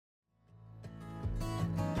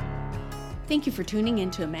Thank you for tuning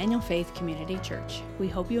in to Emmanuel Faith Community Church. We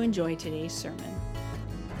hope you enjoy today's sermon.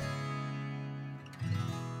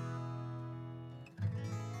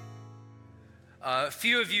 A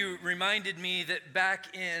few of you reminded me that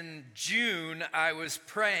back in June, I was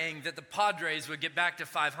praying that the Padres would get back to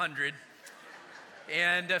 500.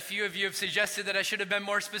 And a few of you have suggested that I should have been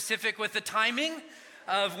more specific with the timing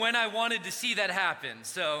of when I wanted to see that happen.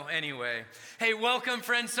 So anyway, hey, welcome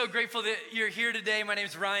friends. So grateful that you're here today. My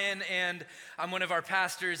name's Ryan and I'm one of our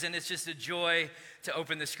pastors, and it's just a joy to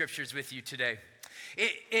open the scriptures with you today.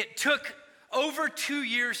 It took over 2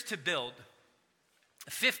 years to build.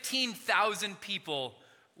 15,000 people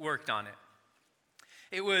worked on it.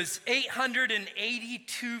 It was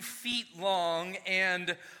 882 feet long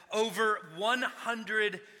and over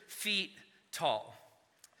 100 feet tall.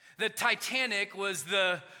 The Titanic was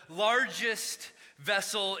the largest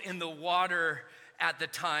vessel in the water at the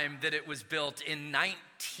time that it was built in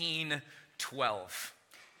 1912.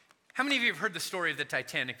 How many of you have heard the story of the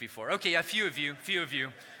Titanic before? Okay, a few of you.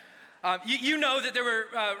 You know that there were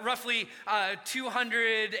roughly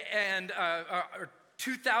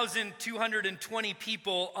 2,220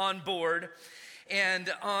 people on board. And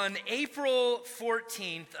on April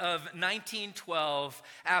 14th of 1912,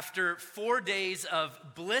 after 4 days of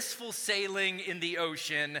blissful sailing in the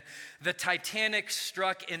ocean, the Titanic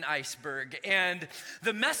struck an iceberg. And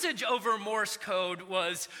the message over Morse code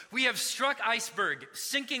was, "We have struck iceberg,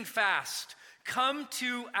 sinking fast. Come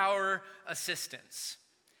to our assistance."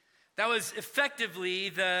 That was effectively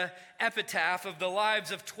the epitaph of the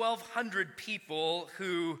lives of 1,200 people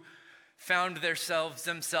who found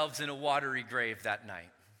themselves in a watery grave that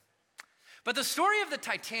night. But the story of the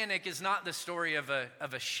Titanic is not the story of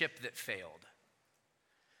a ship that failed.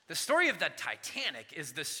 The story of the Titanic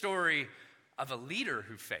is the story of a leader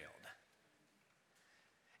who failed.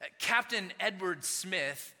 Captain Edward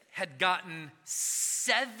Smith had gotten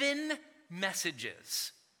 7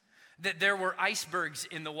 messages that there were icebergs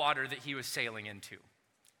in the water that he was sailing into.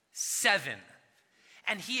 7.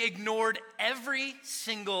 And he ignored every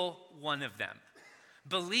single one of them,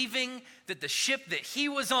 believing that the ship that he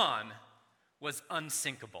was on was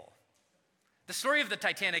unsinkable. The story of the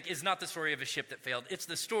Titanic is not the story of a ship that failed. It's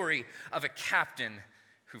the story of a captain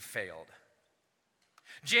who failed.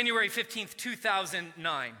 January 15th,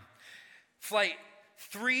 2009, flight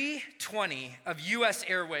 320 of U.S.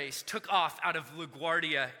 Airways took off out of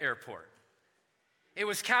LaGuardia Airport. It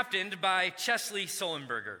was captained by Chesley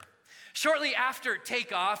Sullenberger. Shortly after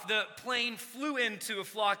takeoff, the plane flew into a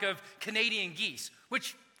flock of Canadian geese,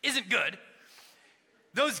 which isn't good.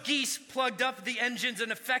 Those geese plugged up the engines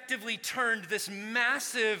and effectively turned this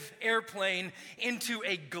massive airplane into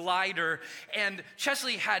a glider, and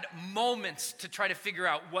Chesley had moments to try to figure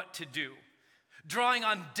out what to do. Drawing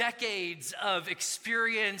on decades of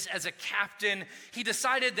experience as a captain, he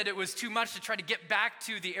decided that it was too much to try to get back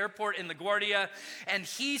to the airport in LaGuardia, and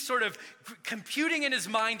he sort of, computing in his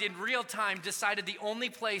mind in real time, decided the only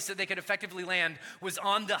place that they could effectively land was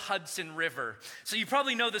on the Hudson River. So you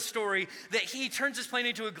probably know the story that he turns his plane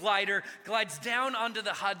into a glider, glides down onto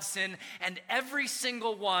the Hudson, and every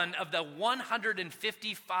single one of the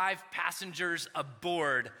 155 passengers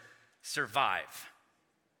aboard survive.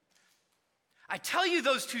 I tell you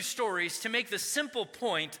those two stories to make the simple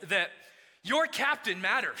point that your captain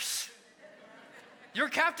matters. Your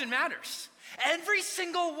captain matters. Every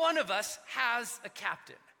single one of us has a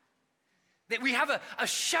captain. That we have a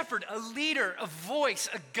shepherd, a leader, a voice,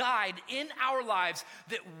 a guide in our lives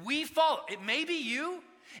that we follow. It may be you,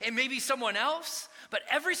 it may be someone else, but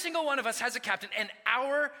every single one of us has a captain, and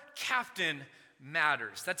our captain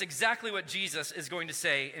matters. That's exactly what Jesus is going to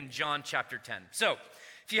say in John chapter 10. So,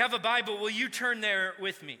 if you have a Bible, will you turn there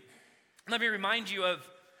with me? Let me remind you of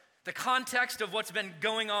the context of what's been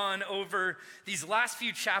going on over these last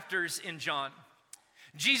few chapters in John.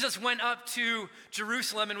 Jesus went up to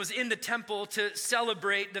Jerusalem and was in the temple to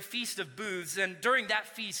celebrate the Feast of Booths. And during that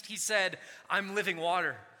feast, he said, "I'm living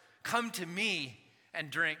water. Come to me and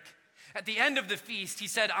drink." At the end of the feast, he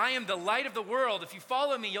said, "I am the light of the world. If you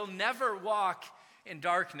follow me, you'll never walk in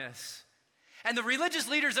darkness." And the religious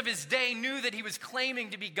leaders of his day knew that he was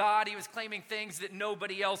claiming to be God. He was claiming things that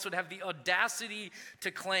nobody else would have the audacity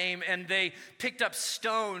to claim. And they picked up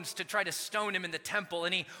stones to try to stone him in the temple.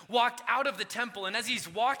 And he walked out of the temple. And as he's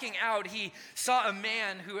walking out, he saw a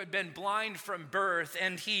man who had been blind from birth.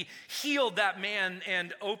 And he healed that man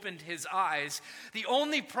and opened his eyes. The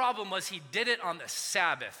only problem was he did it on the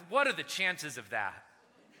Sabbath. What are the chances of that?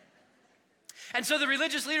 And so the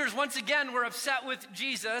religious leaders, once again, were upset with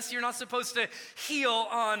Jesus. You're not supposed to heal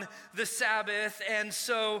on the Sabbath. And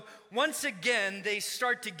so once again, they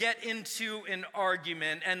start to get into an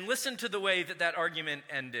argument. And listen to the way that that argument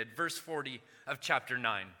ended. Verse 40 of chapter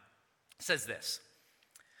 9 says this.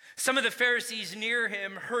 Some of the Pharisees near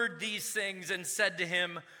him heard these things and said to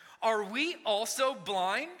him, "Are we also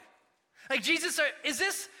blind?" Like, Jesus, is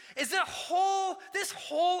this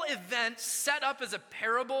whole event set up as a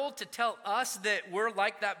parable to tell us that we're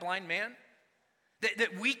like that blind man?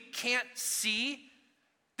 That we can't see?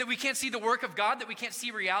 That we can't see the work of God? That we can't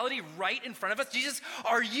see reality right in front of us? Jesus,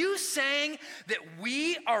 are you saying that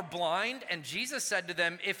we are blind? And Jesus said to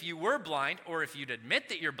them, if you were blind, or if you'd admit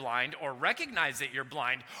that you're blind, or recognize that you're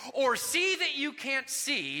blind, or see that you can't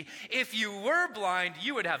see, if you were blind,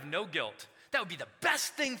 you would have no guilt. That would be the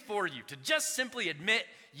best thing for you, to just simply admit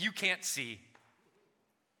you can't see.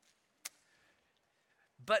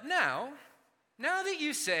 But now that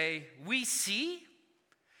you say, we see,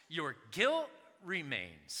 your guilt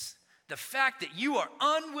remains. The fact that you are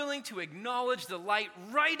unwilling to acknowledge the light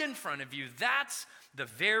right in front of you, that's the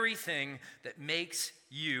very thing that makes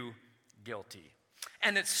you guilty.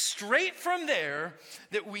 And it's straight from there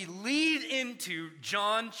that we lead into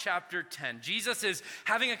John chapter 10. Jesus is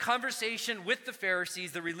having a conversation with the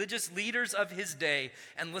Pharisees, the religious leaders of his day,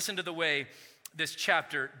 and listen to the way this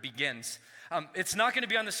chapter begins. It's not going to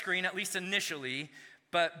be on the screen, at least initially,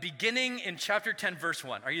 but beginning in chapter 10, verse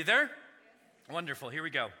 1. Are you there? Yes. Wonderful, here we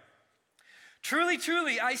go. Truly,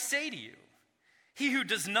 truly, I say to you, he who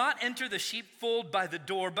does not enter the sheepfold by the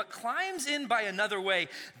door, but climbs in by another way,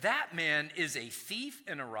 that man is a thief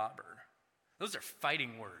and a robber. Those are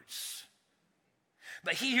fighting words.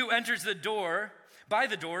 But he who enters the door, by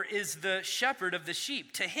the door, is the shepherd of the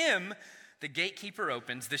sheep. To him, the gatekeeper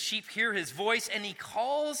opens, the sheep hear his voice, and he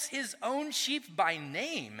calls his own sheep by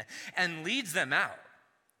name and leads them out.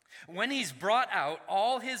 When he's brought out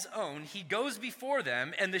all his own, he goes before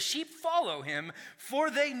them, and the sheep follow him,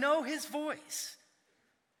 for they know his voice.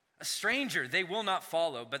 A stranger they will not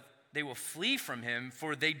follow, but they will flee from him,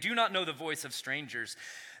 for they do not know the voice of strangers.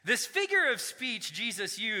 This figure of speech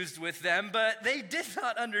Jesus used with them, but they did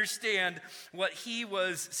not understand what he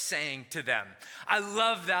was saying to them. I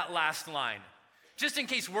love that last line. Just in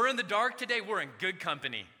case we're in the dark today, we're in good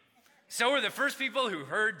company. So are the first people who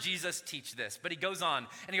heard Jesus teach this. But he goes on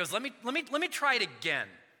and he goes, let me try it again.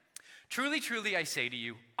 Truly, truly, I say to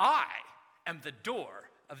you, I am the door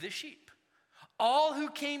of the sheep. All who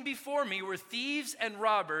came before me were thieves and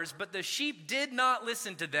robbers, but the sheep did not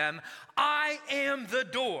listen to them. I am the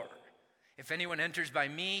door. If anyone enters by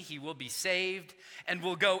me, he will be saved and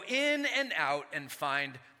will go in and out and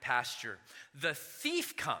find pasture. The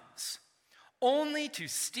thief comes only to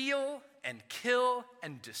steal and kill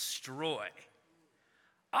and destroy.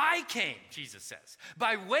 I came, Jesus says.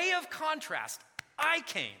 By way of contrast, I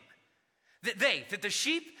came that the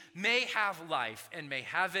sheep may have life and may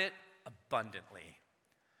have it abundantly.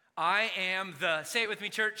 I am say it with me,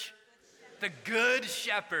 church, the good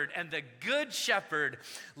shepherd, and the good shepherd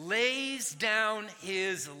lays down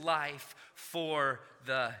his life for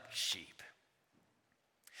the sheep.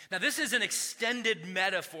 Now, this is an extended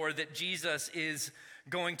metaphor that Jesus is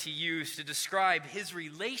going to use to describe his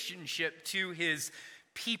relationship to his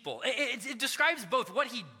people. It describes both what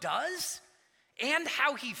he does and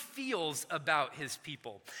how he feels about his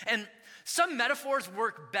people. And some metaphors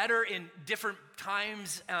work better in different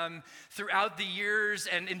times throughout the years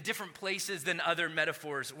and in different places than other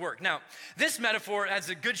metaphors work. Now, this metaphor as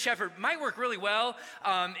a good shepherd might work really well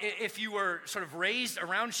if you were sort of raised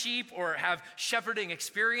around sheep or have shepherding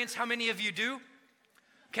experience. How many of you do?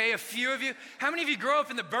 Okay, a few of you. How many of you grow up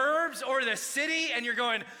in the burbs or the city and you're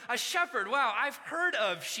going, a shepherd? Wow, I've heard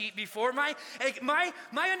of sheep before. My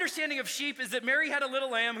understanding of sheep is that Mary had a little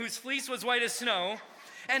lamb whose fleece was white as snow.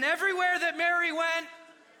 And everywhere that Mary went,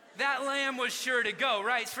 that lamb was sure to go,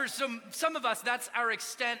 right? For some of us, that's our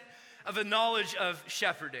extent of a knowledge of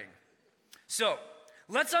shepherding. So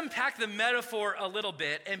let's unpack the metaphor a little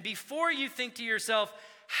bit. And before you think to yourself,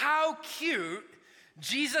 how cute,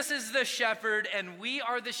 Jesus is the shepherd and we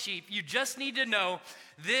are the sheep, you just need to know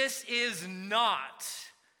this is not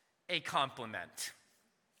a compliment.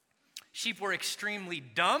 Sheep were extremely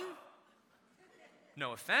dumb,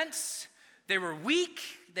 no offense. They were weak,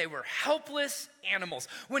 they were helpless animals.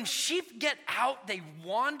 When sheep get out, they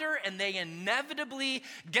wander and they inevitably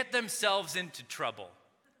get themselves into trouble.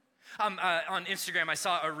 On Instagram, I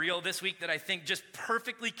saw a reel this week that I think just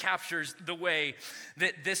perfectly captures the way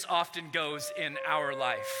that this often goes in our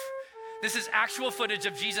life. This is actual footage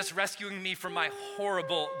of Jesus rescuing me from my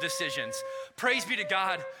horrible decisions. Praise be to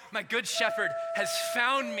God, my good shepherd has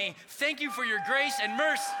found me. Thank you for your grace and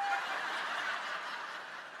mercy.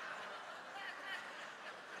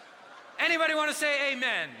 Anybody want to say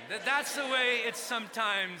amen? That's the way it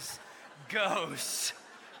sometimes goes.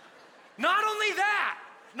 Not only that,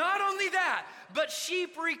 but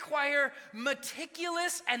sheep require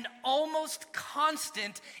meticulous and almost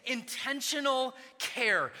constant intentional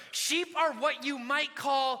care. Sheep are what you might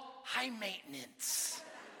call high maintenance.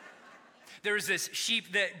 There was this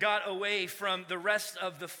sheep that got away from the rest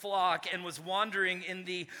of the flock and was wandering in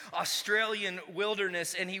the Australian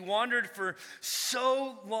wilderness, and he wandered for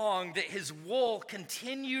so long that his wool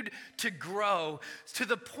continued to grow to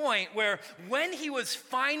the point where when he was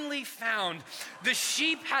finally found, the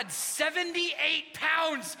sheep had 78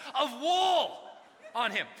 pounds of wool on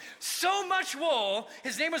him. So much wool,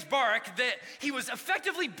 his name was Barak, that he was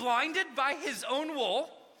effectively blinded by his own wool,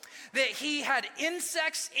 that he had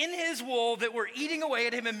insects in his wool that were eating away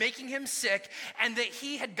at him and making him sick, and that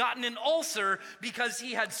he had gotten an ulcer because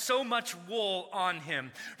he had so much wool on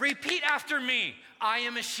him. Repeat after me, I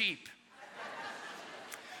am a sheep.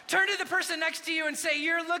 Turn to the person next to you and say,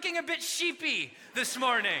 you're looking a bit sheepy this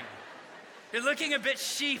morning. You're looking a bit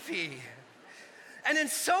sheepy. And in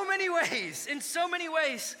so many ways,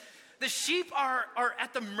 the sheep are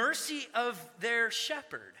at the mercy of their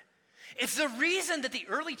shepherd. It's the reason that the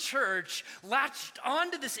early church latched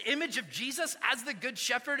onto this image of Jesus as the good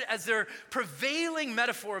shepherd, as their prevailing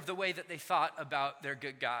metaphor of the way that they thought about their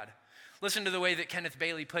good God. Listen to the way that Kenneth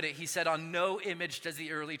Bailey put it. He said, on no image does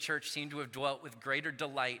the early church seem to have dwelt with greater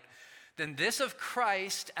delight than this of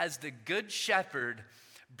Christ as the good shepherd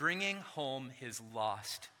bringing home his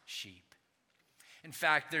lost sheep. In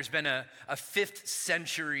fact, there's been a 5th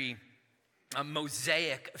century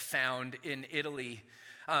mosaic found in Italy,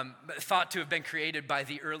 thought to have been created by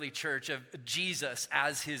the early church, of Jesus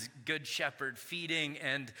as his good shepherd, feeding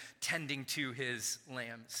and tending to his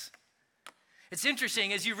lambs. It's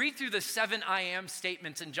interesting, as you read through the 7 I am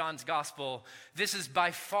statements in John's gospel, this is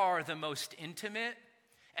by far the most intimate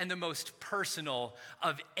and the most personal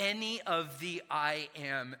of any of the I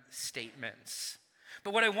am statements.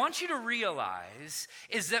 But what I want you to realize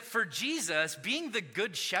is that for Jesus, being the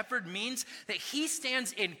good shepherd means that he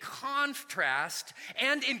stands in contrast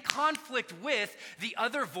and in conflict with the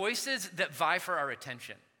other voices that vie for our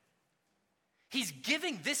attention. He's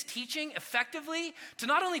giving this teaching effectively to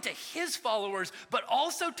not only to his followers, but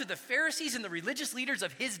also to the Pharisees and the religious leaders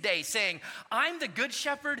of his day, saying, I'm the good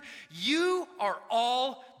shepherd, you are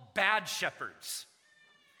all bad shepherds.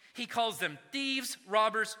 He calls them thieves,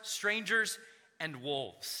 robbers, strangers, and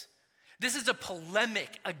wolves. This is a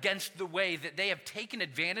polemic against the way that they have taken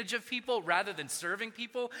advantage of people rather than serving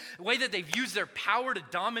people, the way that they've used their power to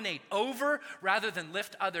dominate over rather than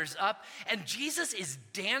lift others up. And Jesus is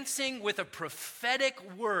dancing with a prophetic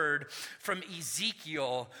word from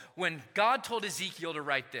Ezekiel when God told Ezekiel to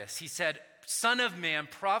write this. He said, Son of man,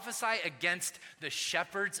 prophesy against the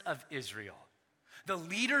shepherds of Israel, the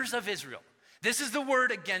leaders of Israel. This is the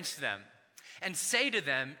word against them. And say to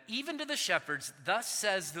them, even to the shepherds, thus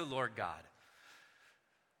says the Lord God.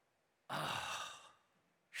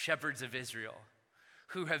 Shepherds of Israel,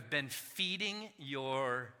 who have been feeding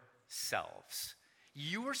yourselves.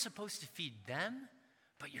 You are supposed to feed them,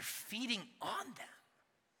 but you're feeding on them.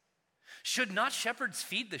 Should not shepherds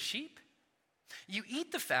feed the sheep? You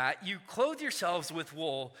eat the fat, you clothe yourselves with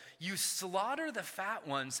wool, you slaughter the fat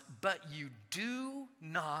ones, but you do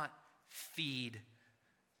not feed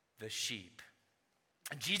the sheep.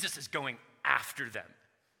 Jesus is going after them.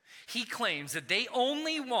 He claims that they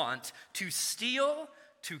only want to steal,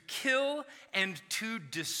 to kill, and to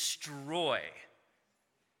destroy.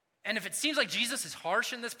 And if it seems like Jesus is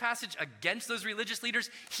harsh in this passage against those religious leaders,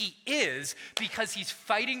 he is, because he's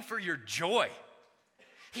fighting for your joy.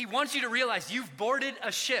 He wants you to realize you've boarded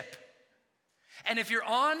a ship. And if you're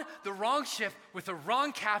on the wrong ship with the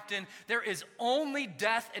wrong captain, there is only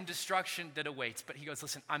death and destruction that awaits. But he goes,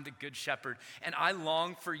 listen, I'm the good shepherd, and I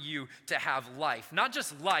long for you to have life. Not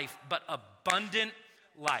just life, but abundant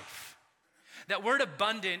life. That word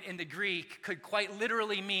abundant in the Greek could quite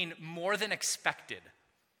literally mean more than expected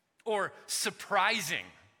or surprising.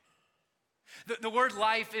 The word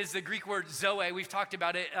life is the Greek word zoe. We've talked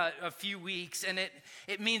about it a few weeks, and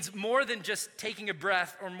it means more than just taking a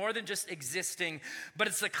breath or more than just existing, but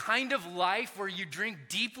it's the kind of life where you drink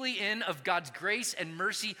deeply in of God's grace and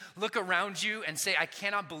mercy, look around you and say, I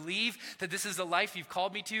cannot believe that this is the life you've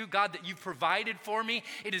called me to, God, that you've provided for me.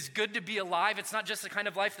 It is good to be alive. It's not just the kind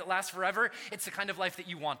of life that lasts forever. It's the kind of life that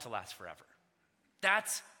you want to last forever.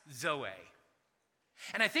 That's zoe.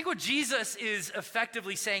 And I think what Jesus is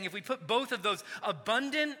effectively saying, if we put both of those,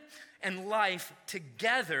 abundant and life,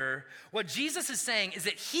 together, what Jesus is saying is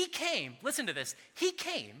that he came, listen to this, he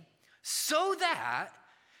came so that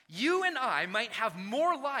you and I might have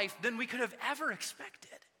more life than we could have ever expected.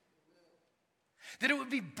 That it would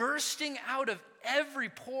be bursting out of every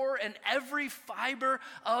pore and every fiber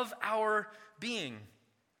of our being.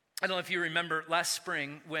 I don't know if you remember last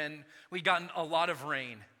spring when we got a lot of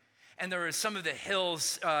rain, and there were some of the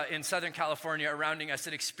hills in Southern California around us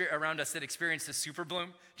that experienced a super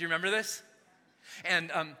bloom. Do you remember this?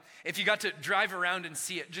 And if you got to drive around and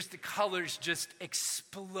see it, just the colors just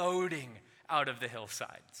exploding out of the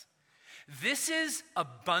hillsides. This is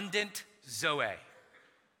abundant Zoe.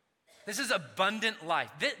 This is abundant life.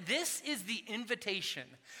 This is the invitation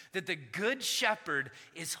that the Good Shepherd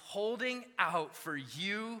is holding out for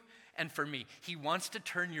you and for me. He wants to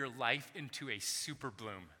turn your life into a super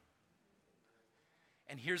bloom.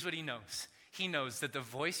 And here's what he knows. He knows that the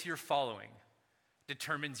voice you're following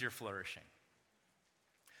determines your flourishing.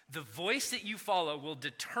 The voice that you follow will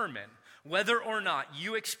determine whether or not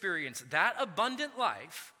you experience that abundant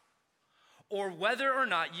life or whether or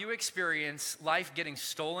not you experience life getting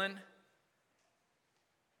stolen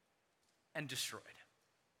and destroyed.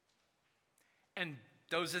 And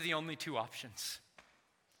those are the only two options.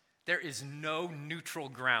 There is no neutral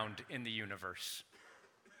ground in the universe.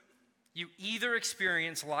 You either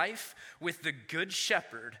experience life with the Good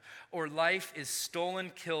Shepherd or life is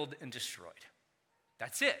stolen, killed, and destroyed.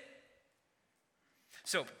 That's it.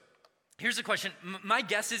 So here's the question. My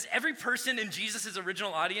guess is every person in Jesus'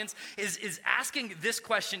 original audience is asking this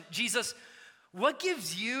question. Jesus, what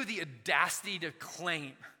gives you the audacity to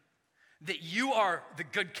claim that you are the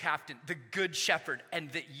good captain, the good shepherd,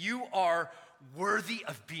 and that you are worthy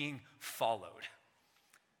of being followed?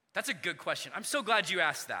 That's a good question. I'm so glad you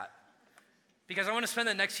asked that, because I want to spend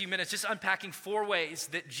the next few minutes just unpacking 4 ways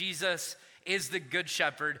that Jesus is the good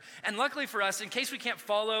shepherd. And luckily for us, in case we can't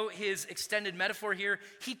follow his extended metaphor here,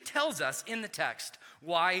 he tells us in the text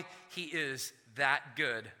why he is that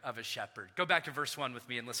good of a shepherd. Go back to verse 1 with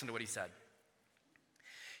me and listen to what he said.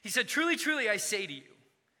 He said, "Truly, truly, I say to you,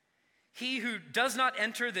 he who does not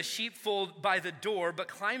enter the sheepfold by the door, but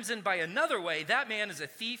climbs in by another way, that man is a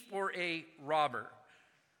thief or a robber."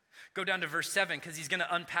 Go down to verse 7, because he's going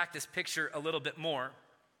to unpack this picture a little bit more.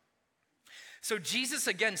 So Jesus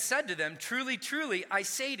again said to them, "Truly, truly, I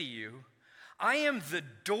say to you, I am the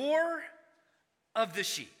door of the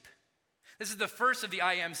sheep." This is the first of the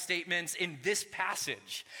I am statements in this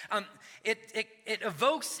passage. It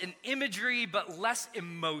evokes an imagery, but less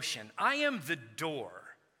emotion. I am the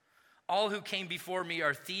door. All who came before me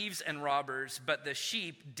are thieves and robbers, but the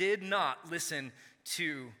sheep did not listen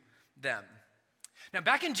to them. Now,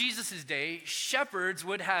 back in Jesus' day, shepherds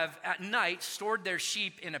would have at night stored their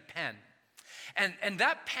sheep in a pen. And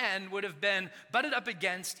that pen would have been butted up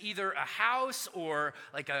against either a house or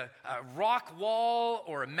like a rock wall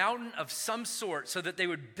or a mountain of some sort, so that they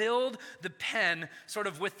would build the pen sort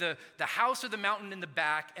of with the house or the mountain in the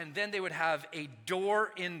back, and then they would have a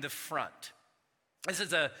door in the front. This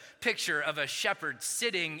is a picture of a shepherd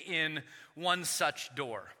sitting in one such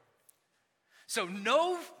door. So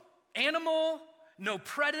no animal, no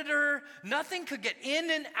predator, nothing could get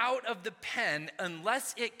in and out of the pen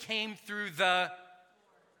unless it came through the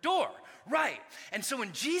door. Right. And so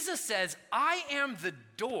when Jesus says, "I am the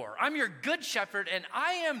door, I'm your good shepherd, and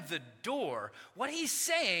I am the door," what he's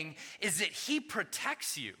saying is that he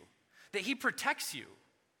protects you, that he protects you.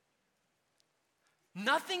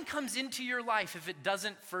 Nothing comes into your life if it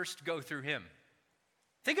doesn't first go through him.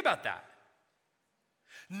 Think about that.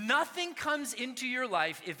 Nothing comes into your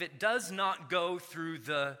life if it does not go through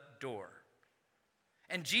the door.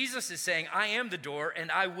 And Jesus is saying, "I am the door,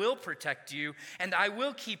 and I will protect you, and I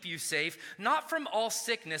will keep you safe, not from all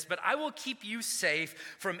sickness, but I will keep you safe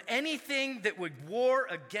from anything that would war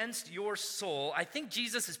against your soul." I think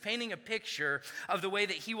Jesus is painting a picture of the way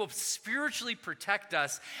that he will spiritually protect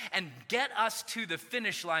us and get us to the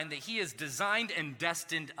finish line that he has designed and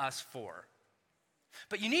destined us for.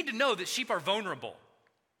 But you need to know that sheep are vulnerable.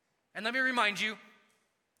 And let me remind you,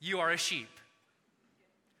 you are a sheep.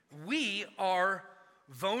 We are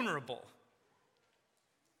vulnerable.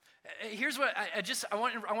 Here's what I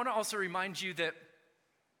want to also remind you that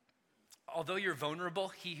although you're vulnerable,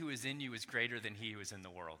 he who is in you is greater than he who is in the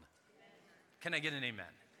world. Can I get an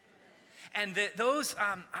amen? And those,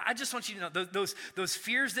 I just want you to know, those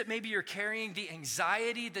fears that maybe you're carrying, the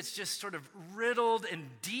anxiety that's just sort of riddled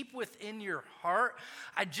and deep within your heart,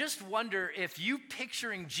 I just wonder if you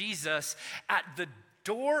picturing Jesus at the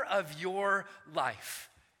door of your life,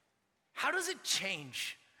 how does it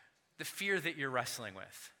change the fear that you're wrestling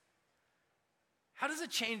with? How does it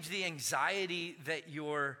change the anxiety that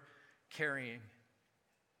you're carrying?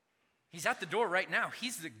 He's at the door right now.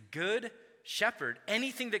 He's the good shepherd.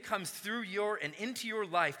 Anything that comes through your and into your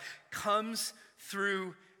life comes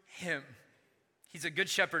through him. He's a good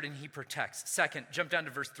shepherd and he protects. Second, jump down to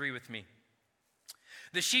verse 3 with me.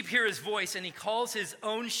 The sheep hear his voice and he calls his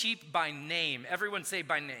own sheep by name. Everyone say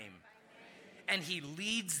by name. By name. And he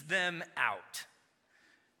leads them out.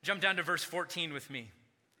 Jump down to verse 14 with me,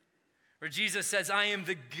 where Jesus says, I am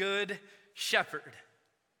the good shepherd.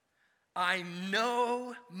 I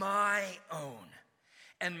know my own,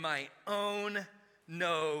 and my own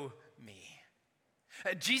know me.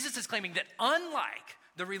 Jesus is claiming that unlike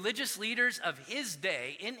the religious leaders of his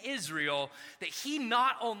day in Israel, that he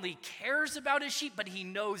not only cares about his sheep, but he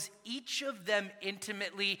knows each of them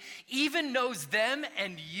intimately, even knows them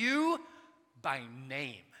and you by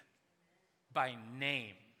name. By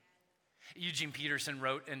name. Eugene Peterson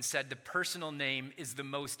wrote and said, the personal name is the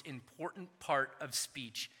most important part of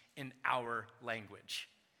speech in our language.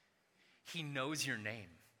 He knows your name.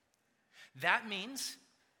 That means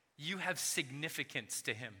you have significance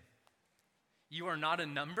to him. You are not a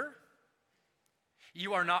number.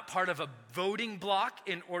 You are not part of a voting block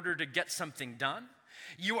in order to get something done.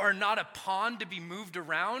 You are not a pawn to be moved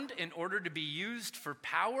around in order to be used for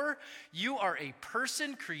power. You are a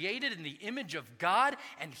person created in the image of God,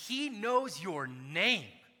 and he knows your name.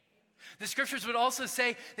 The scriptures would also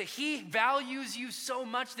say that he values you so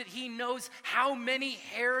much that he knows how many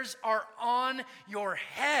hairs are on your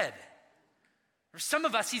head. For some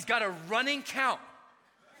of us, he's got a running count.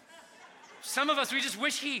 Some of us, we just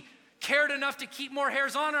wish he cared enough to keep more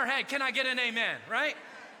hairs on our head. Can I get an amen, right?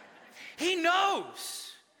 He knows.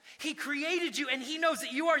 He created you and he knows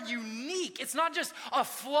that you are unique. It's not just a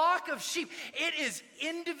flock of sheep. It is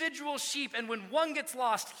individual sheep. And when one gets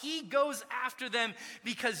lost, he goes after them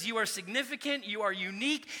because you are significant, you are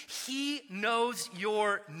unique. He knows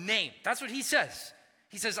your name. That's what he says.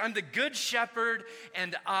 He says, I'm the good shepherd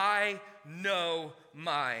and I know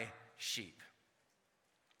my sheep.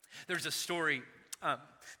 There's a story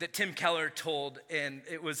that Tim Keller told, and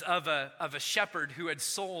it was of a shepherd who had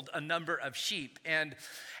sold a number of sheep. And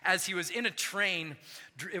as he was in a train,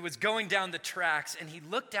 it was going down the tracks, and he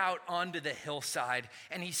looked out onto the hillside,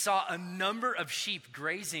 and he saw a number of sheep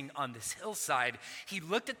grazing on this hillside. He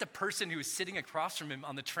looked at the person who was sitting across from him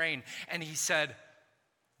on the train, and he said,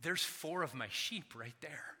 there's 4 of my sheep right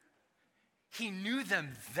there. He knew them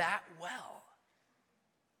that well.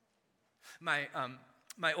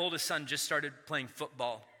 My oldest son just started playing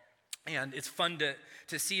football, and it's fun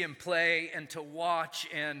to see him play and to watch.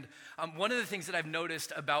 And one of the things that I've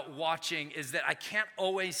noticed about watching is that I can't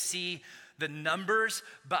always see the numbers,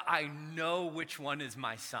 but I know which one is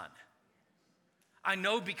my son. I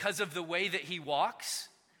know because of the way that he walks.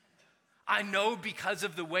 I know because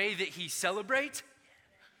of the way that he celebrates,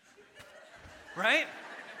 right?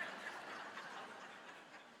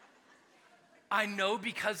 I know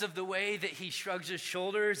because of the way that he shrugs his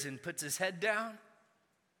shoulders and puts his head down.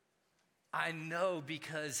 I know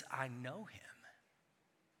because I know him.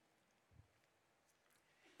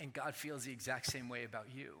 And God feels the exact same way about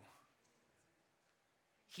you.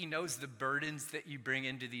 He knows the burdens that you bring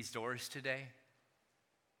into these doors today.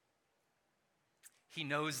 He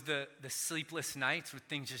knows the sleepless nights with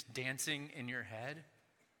things just dancing in your head.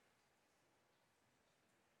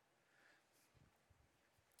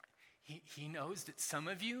 He knows that some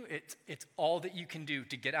of you, it's all that you can do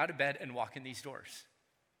to get out of bed and walk in these doors.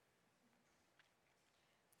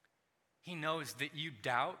 He knows that you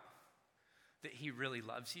doubt that he really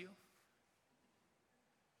loves you,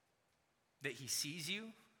 that he sees you,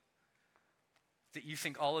 that you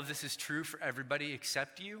think all of this is true for everybody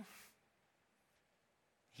except you.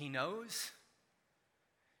 He knows,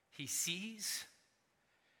 he sees,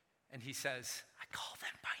 and he says, I call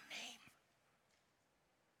them by name.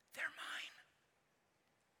 They're mine.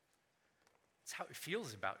 That's how it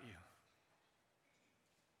feels about you.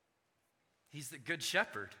 He's the good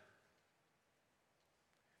shepherd.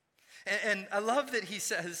 And I love that he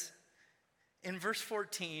says, in verse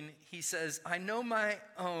 14, he says, I know my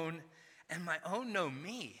own, and my own know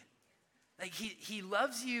me. Like he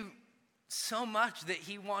loves you so much that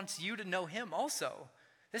he wants you to know him also.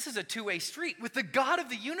 This is a two-way street with the God of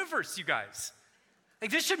the universe, you guys.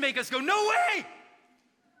 Like this should make us go, no way!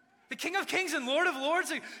 The King of Kings and Lord of Lords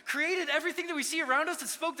that created everything that we see around us, that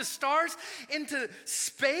spoke the stars into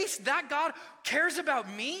space. That God cares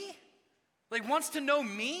about me, like wants to know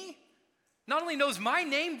me. Not only knows my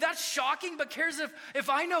name, that's shocking, but cares if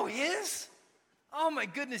I know his. Oh my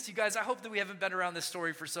goodness, you guys, I hope that we haven't been around this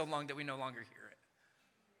story for so long that we no longer hear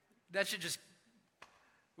it.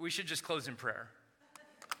 we should just close in prayer.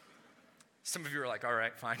 Some of you are like, all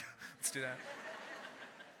right, fine, let's do that.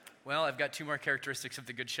 Well, I've got 2 more characteristics of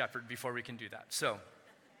the Good Shepherd before we can do that. So,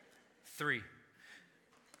 3.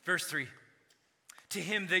 Verse 3. To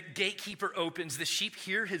him the gatekeeper opens, the sheep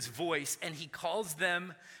hear his voice, and he calls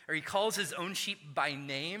his own sheep by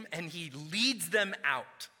name, and he leads them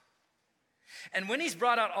out. And when he's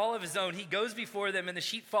brought out all of his own, he goes before them, and the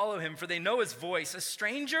sheep follow him, for they know his voice. A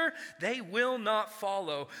stranger they will not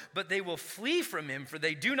follow, but they will flee from him, for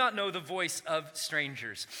they do not know the voice of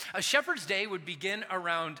strangers. A shepherd's day would begin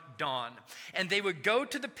around dawn, and they would go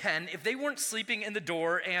to the pen if they weren't sleeping in the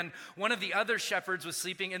door, and one of the other shepherds was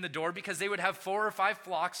sleeping in the door, because they would have 4 or 5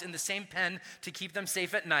 flocks in the same pen to keep them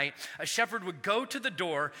safe at night. A shepherd would go to the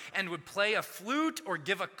door and would play a flute or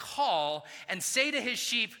give a call and say to his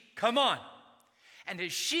sheep, "Come on." And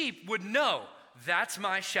his sheep would know, that's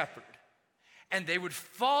my shepherd. And they would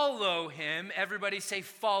follow him, everybody say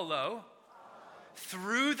follow,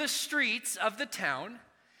 through the streets of the town.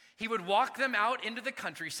 He would walk them out into the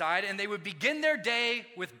countryside, and they would begin their day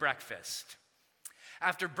with breakfast.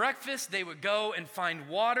 After breakfast, they would go and find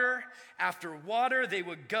water. After water, they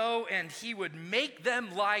would go and he would make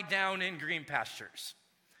them lie down in green pastures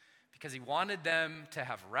because he wanted them to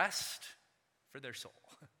have rest for their soul.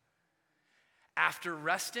 After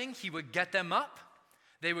resting, he would get them up.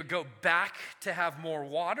 They would go back to have more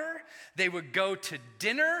water. They would go to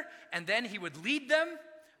dinner, and then he would lead them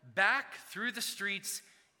back through the streets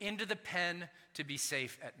into the pen to be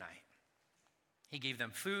safe at night. He gave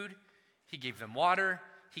them food. He gave them water.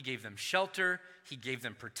 He gave them shelter. He gave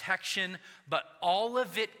them protection. But all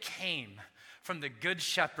of it came from the Good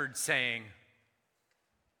Shepherd saying,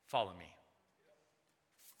 "Follow me.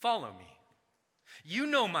 Follow me. You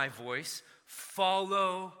know my voice.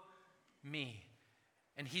 Follow me."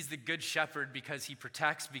 And he's the Good Shepherd because he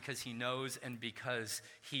protects, because he knows, and because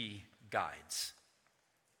he guides.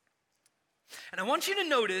 And I want you to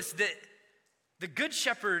notice that the Good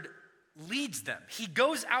Shepherd leads them. He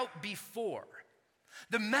goes out before.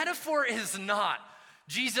 The metaphor is not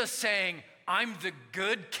Jesus saying, "I'm the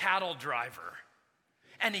good cattle driver."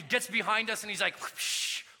 And he gets behind us and he's like,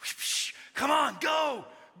 "Whoosh, whoosh, come on, go,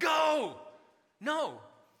 go." No.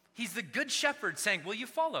 He's the Good Shepherd saying, will you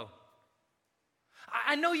follow?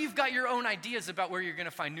 I know you've got your own ideas about where you're going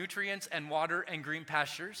to find nutrients and water and green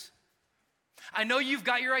pastures. I know you've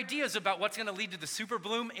got your ideas about what's going to lead to the super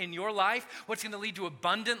bloom in your life, what's going to lead to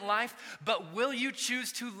abundant life, but will you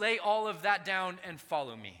choose to lay all of that down and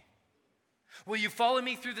follow me? Will you follow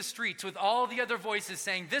me through the streets with all the other voices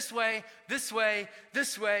saying, this way, this way,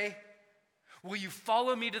 this way? Will you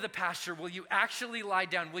follow me to the pasture? Will you actually lie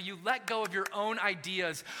down? Will you let go of your own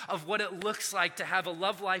ideas of what it looks like to have a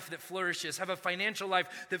love life that flourishes, have a financial life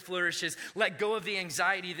that flourishes, let go of the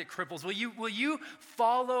anxiety that cripples? Will you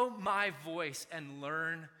follow my voice and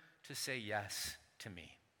learn to say yes to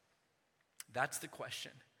me? That's the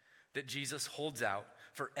question that Jesus holds out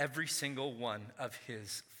for every single one of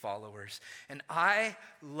his followers. And I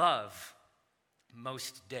love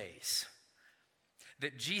most days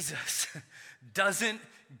that Jesus doesn't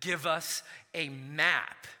give us a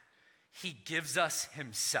map. He gives us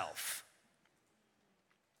himself.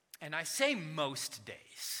 And I say most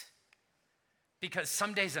days because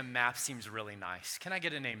some days a map seems really nice. Can I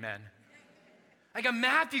get an amen? Like a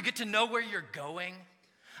map, you get to know where you're going.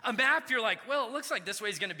 A map, you're like, well, it looks like this way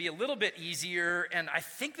is going to be a little bit easier, and I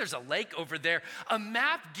think there's a lake over there. A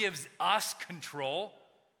map gives us control.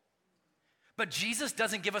 But Jesus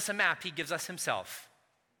doesn't give us a map, he gives us himself.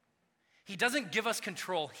 He doesn't give us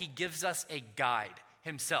control, he gives us a guide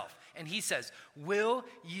himself. And he says, will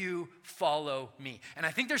you follow me? And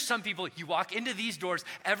I think there's some people, you walk into these doors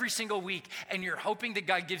every single week and you're hoping that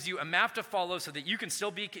God gives you a map to follow so that you can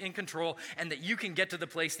still be in control and that you can get to the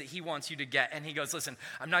place that he wants you to get. And he goes, listen,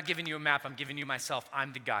 I'm not giving you a map, I'm giving you myself.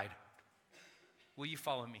 I'm the guide. Will you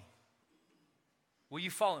follow me? Will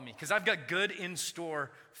you follow me? Because I've got good in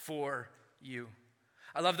store for you.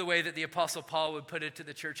 I love the way that the Apostle Paul would put it to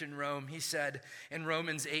the church in Rome. He said in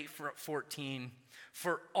Romans 8:14,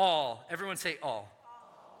 for all, everyone say all,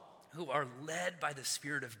 who are led by the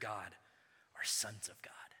Spirit of God are sons of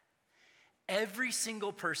God. Every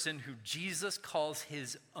single person who Jesus calls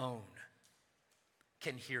his own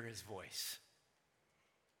can hear his voice.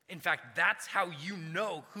 In fact, that's how you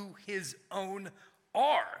know who his own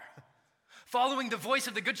are. Following the voice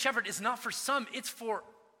of the Good Shepherd is not for some, it's for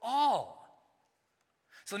all.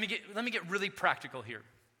 So let me get really practical here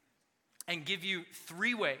and give you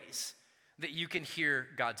 3 ways that you can hear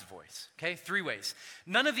God's voice, okay? 3 ways.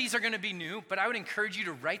 None of these are gonna be new, but I would encourage you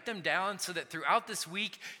to write them down so that throughout this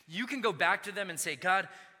week, you can go back to them and say, God,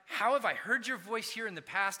 How have I heard your voice here in the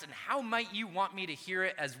past, and how might you want me to hear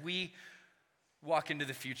it as we walk into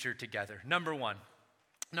the future together? Number one,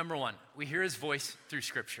 we hear his voice through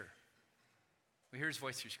Scripture. We hear his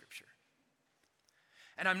voice through Scripture.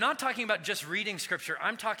 And I'm not talking about just reading Scripture.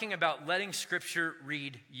 I'm talking about letting Scripture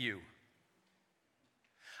read you.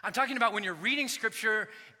 I'm talking about when you're reading Scripture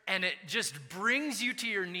and it just brings you to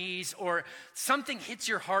your knees, or something hits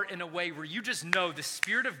your heart in a way where you just know the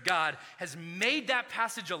Spirit of God has made that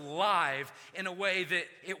passage alive in a way that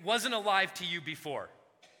it wasn't alive to you before.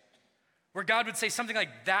 Where God would say something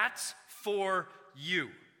like, that's for you.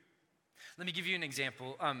 Let me give you an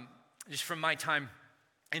example, just from my time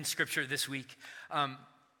in Scripture this week.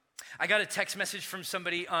 I got a text message from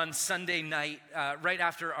somebody on Sunday night, right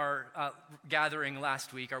after our gathering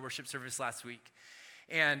last week, our worship service last week.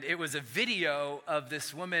 And it was a video of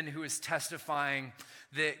this woman who was testifying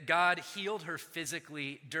that God healed her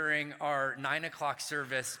physically during our 9 o'clock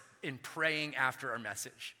service in praying after our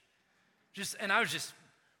message. And I was just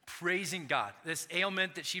praising God. This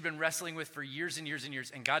ailment that she'd been wrestling with for years and years and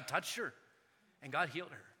years, and God touched her, and God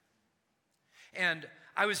healed her. And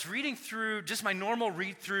I was reading through, just my normal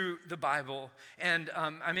read through the Bible, and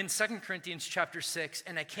I'm in 2 Corinthians chapter 6,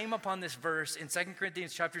 and I came upon this verse in 2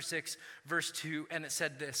 Corinthians chapter 6, verse 2, and it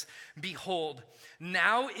said this, "Behold,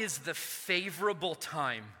 now is the favorable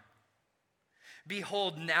time.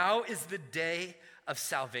 Behold, now is the day of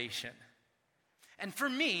salvation." And for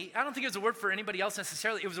me, I don't think it was a word for anybody else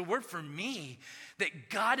necessarily, it was a word for me that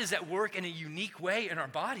God is at work in a unique way in our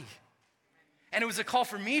body. And it was a call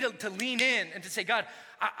for me to lean in and to say, God,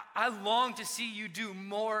 I long to see you do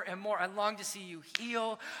more and more. I long to see you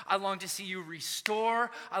heal. I long to see you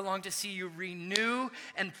restore. I long to see you renew.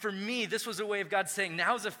 And for me, this was a way of God saying,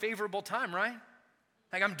 now's a favorable time, right?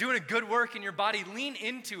 Like, I'm doing a good work in your body. Lean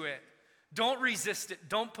into it. Don't resist it.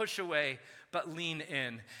 Don't push away, but lean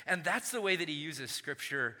in. And that's the way that he uses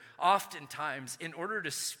Scripture oftentimes in order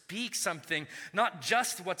to speak something, not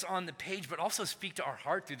just what's on the page, but also speak to our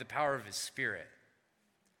heart through the power of his Spirit.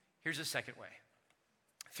 Here's a second way.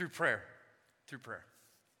 Through prayer. Through prayer.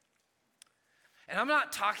 And I'm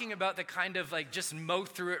not talking about the kind of like just mow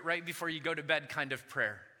through it right before you go to bed kind of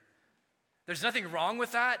prayer. There's nothing wrong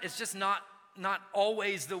with that. It's just not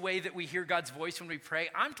always the way that we hear God's voice when we pray.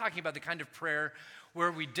 I'm talking about the kind of prayer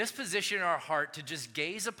where we disposition our heart to just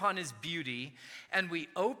gaze upon his beauty, and we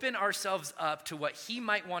open ourselves up to what he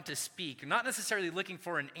might want to speak, not necessarily looking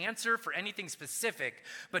for an answer for anything specific,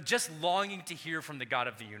 but just longing to hear from the God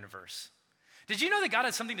of the universe. Did you know that God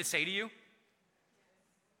has something to say to you?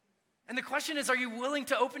 And the question is, are you willing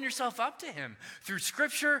to open yourself up to him through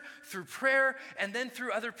Scripture, through prayer, and then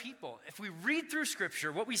through other people? If we read through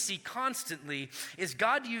Scripture, what we see constantly is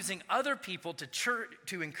God using other people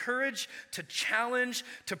to encourage, to challenge,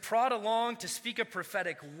 to prod along, to speak a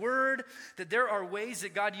prophetic word, that there are ways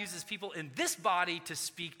that God uses people in this body to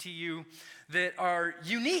speak to you that are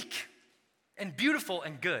unique and beautiful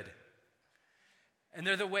and good. And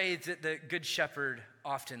they're the ways that the Good Shepherd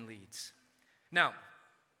often leads. Now,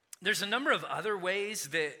 there's a number of other ways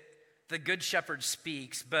that the Good Shepherd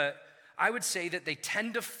speaks, but I would say that they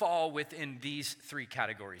tend to fall within these three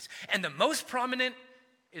categories. And the most prominent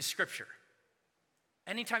is Scripture.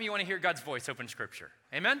 Anytime you want to hear God's voice, open Scripture.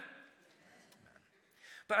 Amen?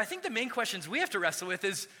 But I think the main questions we have to wrestle with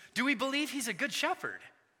is, do we believe he's a good shepherd?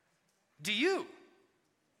 Do you?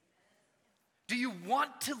 Do you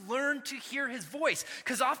want to learn to hear his voice?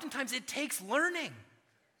 Because oftentimes it takes learning.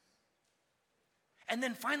 And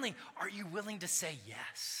then finally, are you willing to say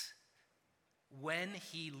yes when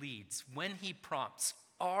he leads, when he prompts?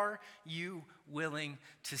 Are you willing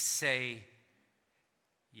to say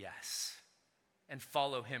yes and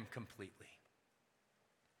follow him completely?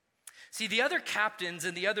 See, the other captains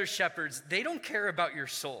and the other shepherds, they don't care about your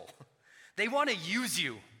soul. They want to use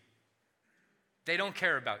you. They don't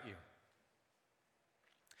care about you.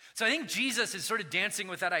 So I think Jesus is sort of dancing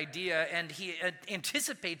with that idea, and he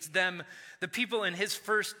anticipates them, the people in his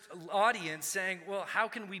first audience, saying, well, how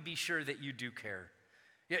can we be sure that you do care?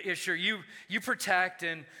 Yeah, sure, you protect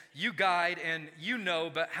and you guide and you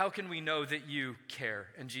know, but how can we know that you care?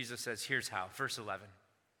 And Jesus says, here's how, verse 11.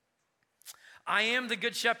 I am the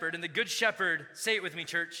good shepherd, and the good shepherd, say it with me,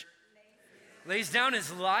 church, lays down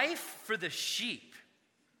his life for the sheep.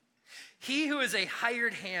 He who is a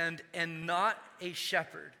hired hand and not a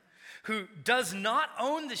shepherd, who does not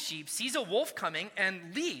own the sheep, sees a wolf coming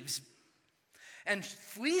and leaves and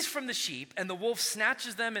flees from the sheep, and the wolf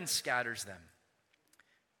snatches them and scatters them.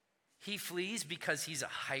 He flees because he's a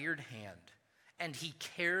hired hand, and he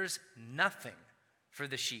cares nothing for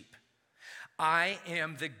the sheep. I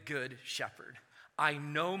am the good shepherd. I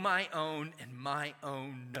know my own, and my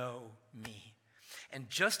own know me. And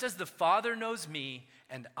just as the Father knows me,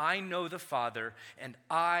 and I know the Father, and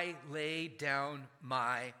I lay down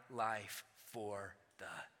my life for the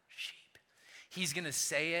sheep. He's going to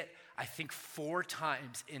say it, I think, 4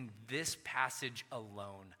 times in this passage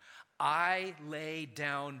alone. I lay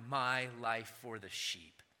down my life for the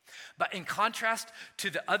sheep. But in contrast to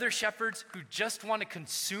the other shepherds who just want to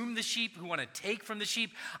consume the sheep, who want to take from the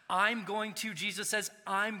sheep, Jesus says,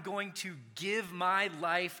 I'm going to give my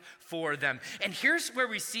life for them. And here's where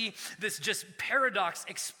we see this just paradox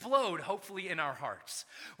explode, hopefully, in our hearts.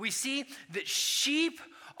 We see that sheep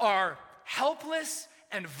are helpless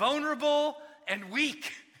and vulnerable and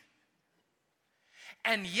weak.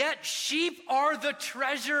 And yet sheep are the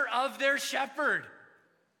treasure of their shepherd.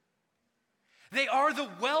 They are the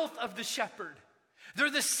wealth of the shepherd. They're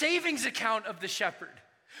the savings account of the shepherd.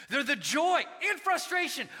 They're the joy and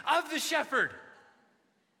frustration of the shepherd.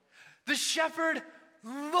 The shepherd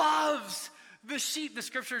loves the sheep. The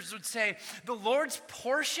scriptures would say the Lord's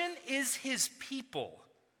portion is his people.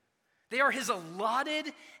 They are his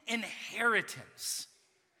allotted inheritance.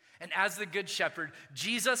 And as the good shepherd,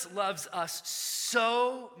 Jesus loves us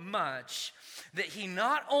so much that he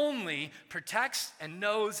not only protects and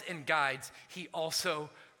knows and guides, he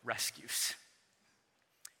also rescues.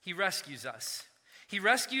 He rescues us. He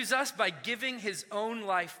rescues us by giving his own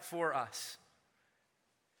life for us.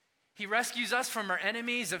 He rescues us from our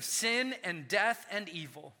enemies of sin and death and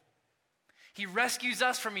evil. He rescues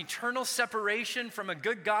us from eternal separation from a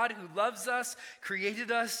good God who loves us,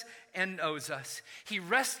 created us, and knows us. He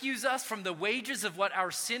rescues us from the wages of what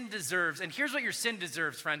our sin deserves. And here's what your sin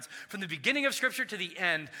deserves, friends. From the beginning of Scripture to the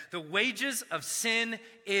end, the wages of sin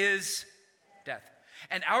is death.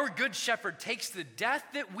 And our good shepherd takes the death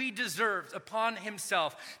that we deserved upon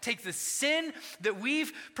himself, take the sin that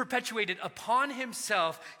we've perpetuated upon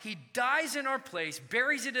himself. He dies in our place,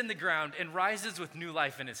 buries it in the ground, and rises with new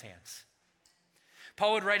life in his hands.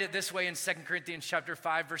 Paul would write it this way in 2 Corinthians chapter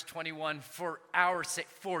 5, verse 21, for our sake,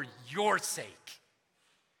 for your sake,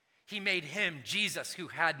 he made him, Jesus, who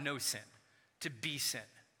had no sin, to be sin,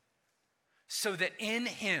 so that in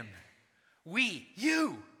him, we,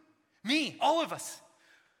 you, me, all of us,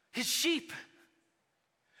 his sheep,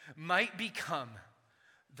 might become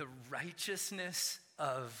the righteousness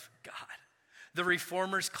of God. The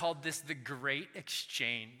reformers called this the great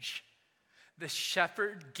exchange. The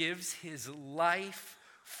shepherd gives his life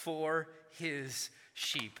for his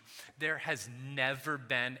sheep. There has never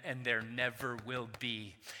been and there never will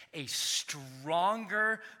be a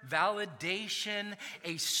stronger validation,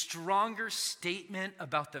 a stronger statement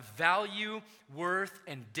about the value, worth,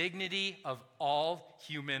 and dignity of all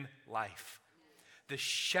human life. The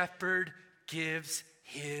shepherd gives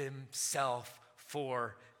himself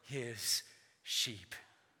for his sheep.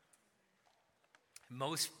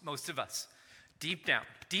 Most of us, deep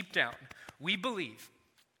down, we believe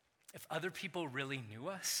if other people really knew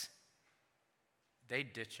us,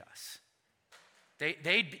 they'd ditch us.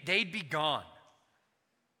 They'd be gone.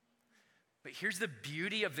 But here's the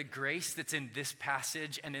beauty of the grace that's in this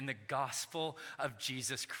passage and in the gospel of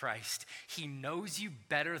Jesus Christ. He knows you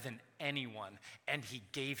better than anyone, and he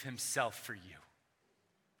gave himself for you.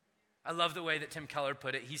 I love the way that Tim Keller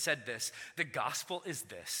put it. He said this: the gospel is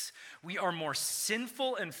this: we are more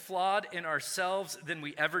sinful and flawed in ourselves than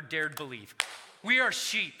we ever dared believe. We are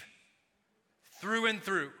sheep through and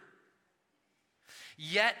through.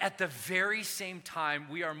 Yet at the very same time,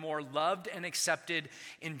 we are more loved and accepted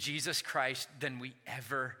in Jesus Christ than we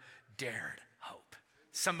ever dared hope.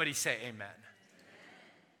 Somebody say amen.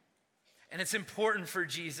 And it's important for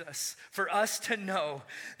Jesus, for us to know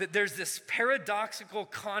that there's this paradoxical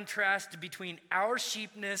contrast between our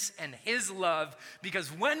sheepness and his love, because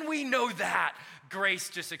when we know that, grace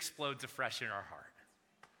just explodes afresh in our heart.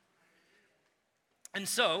 And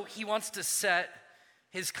so he wants to set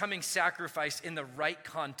his coming sacrifice in the right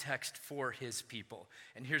context for his people.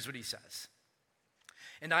 And here's what he says: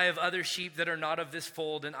 and I have other sheep that are not of this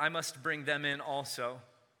fold, and I must bring them in also.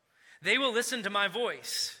 They will listen to my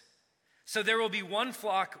voice. So there will be one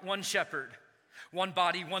flock, one shepherd, one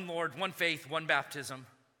body, one Lord, one faith, one baptism,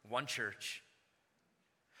 one church.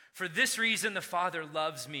 For this reason the Father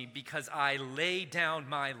loves me, because I lay down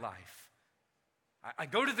my life. I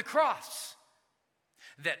go to the cross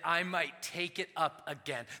that I might take it up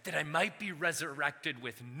again, that I might be resurrected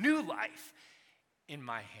with new life in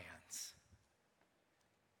my hands.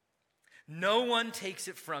 No one takes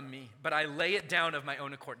it from me, but I lay it down of my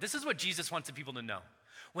own accord. This is what Jesus wants the people to know.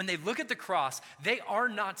 When they look at the cross, they are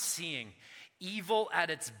not seeing evil at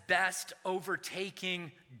its best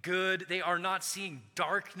overtaking good. They are not seeing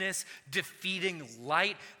darkness defeating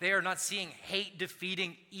light. They are not seeing hate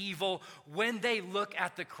defeating evil. When they look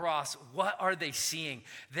at the cross, what are they seeing?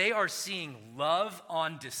 They are seeing love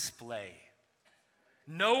on display.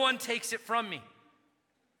 No one takes it from me.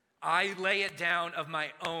 I lay it down of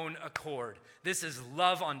my own accord. This is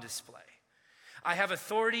love on display. I have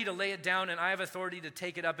authority to lay it down, and I have authority to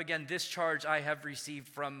take it up again. This charge I have received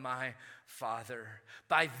from my Father.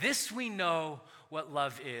 By this we know what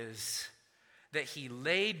love is, that he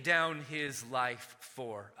laid down his life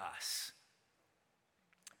for us.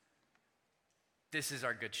 This is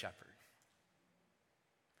our good shepherd.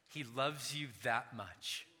 He loves you that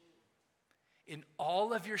much. In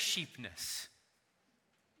all of your sheepness,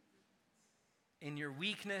 in your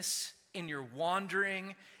weakness, in your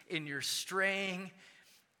wandering, in your straying,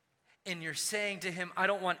 in your saying to him, I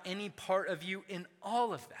don't want any part of you, in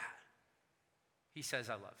all of that, he says,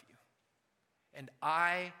 I love you. And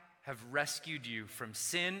I have rescued you from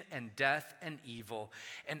sin and death and evil.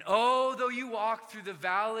 And oh, though you walk through the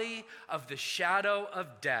valley of the shadow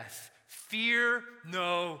of death, fear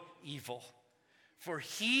no evil. For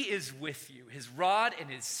he is with you. His rod and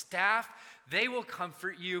his staff, they will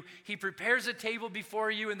comfort you. He prepares a table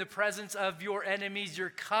before you in the presence of your enemies.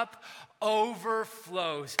 Your cup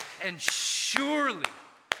overflows. And surely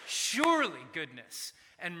goodness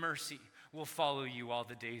and mercy will follow you all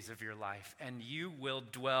the days of your life. And you will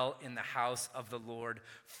dwell in the house of the Lord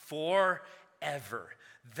forever.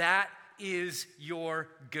 That is your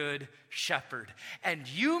good shepherd. And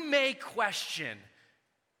you may question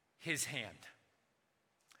his hand.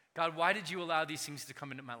 God, why did you allow these things to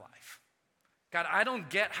come into my life? God, I don't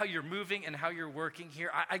get how you're moving and how you're working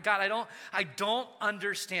here. God, I don't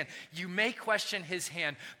understand. You may question his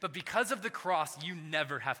hand, but because of the cross, you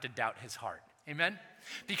never have to doubt his heart. Amen?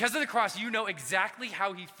 Because of the cross, you know exactly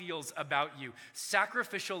how he feels about you.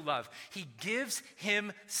 Sacrificial love. He gives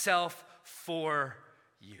himself for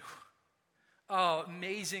you. Oh,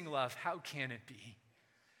 amazing love. How can it be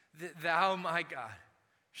that thou, my God,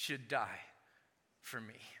 should die for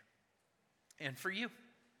me and for you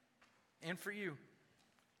and for you?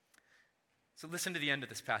 So listen to the end of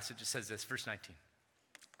this passage. It says this, verse 19.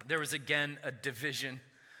 There was again a division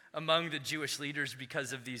among the Jewish leaders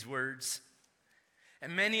because of these words.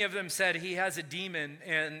 And many of them said, he has a demon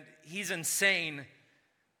and he's insane.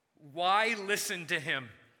 Why listen to him?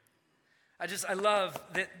 I love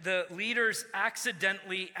that the leaders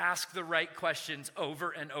accidentally ask the right questions over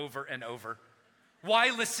and over and over. Why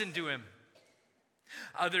listen to him?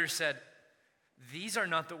 Others said, these are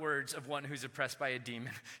not the words of one who's oppressed by a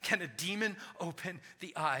demon. Can a demon open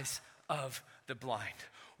the eyes of the blind?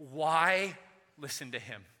 Why listen to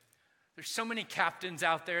him? There's so many captains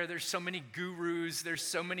out there. There's so many gurus. There's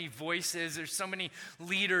so many voices. There's so many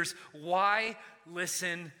leaders. Why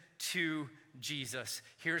listen to Jesus?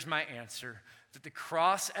 Here's my answer. That the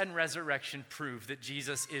cross and resurrection prove that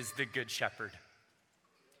Jesus is the good shepherd.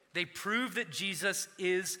 They prove that Jesus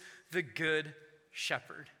is the good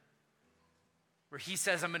shepherd. Where he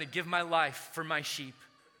says, I'm going to give my life for my sheep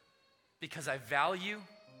because I value,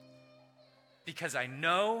 because I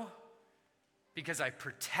know, because I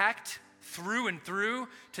protect through and through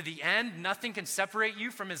to the end. Nothing can separate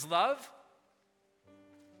you from his love.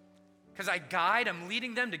 Because I guide, I'm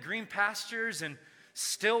leading them to green pastures and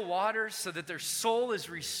still waters so that their soul is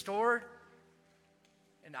restored.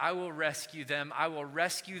 And I will rescue them. I will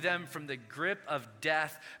rescue them from the grip of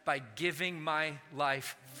death by giving my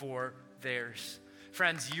life for theirs.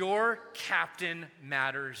 Friends, your captain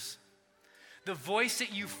matters. The voice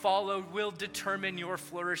that you follow will determine your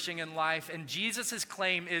flourishing in life. And Jesus'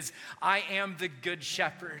 claim is, I am the good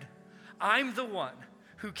shepherd. I'm the one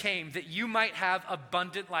who came that you might have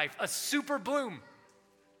abundant life, a super bloom.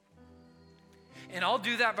 And I'll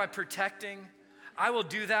do that by protecting. I will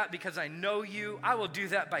do that because I know you. I will do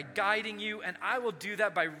that by guiding you. And I will do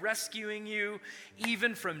that by rescuing you,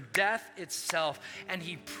 even from death itself. And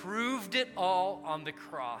he proved it all on the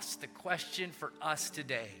cross. The question for us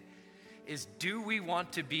today is, do we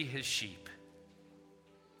want to be his sheep?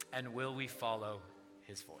 And will we follow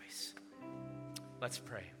his voice? Let's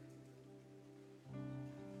pray.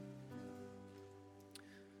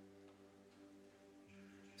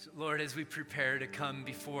 So Lord, as we prepare to come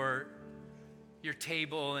before your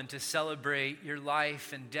table and to celebrate your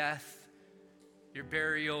life and death, your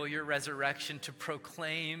burial, your resurrection, to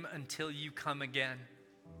proclaim until you come again,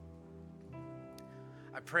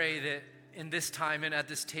 I pray that in this time and at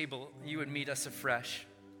this table, you would meet us afresh.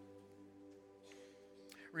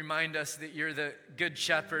 Remind us that you're the good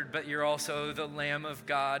shepherd, but you're also the Lamb of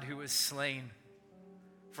God who was slain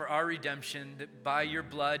for our redemption, that by your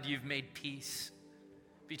blood you've made peace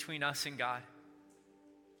between us and God.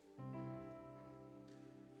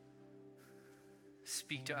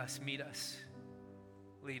 Speak to us, meet us,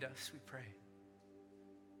 lead us, we pray.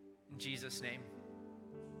 In Jesus' name,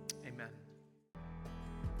 amen.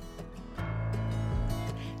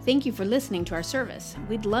 Thank you for listening to our service.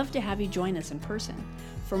 We'd love to have you join us in person.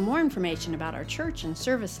 For more information about our church and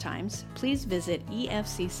service times, please visit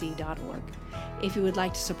efcc.org. If you would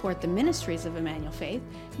like to support the ministries of Emmanuel Faith,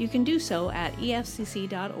 you can do so at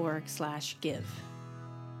efcc.org/give.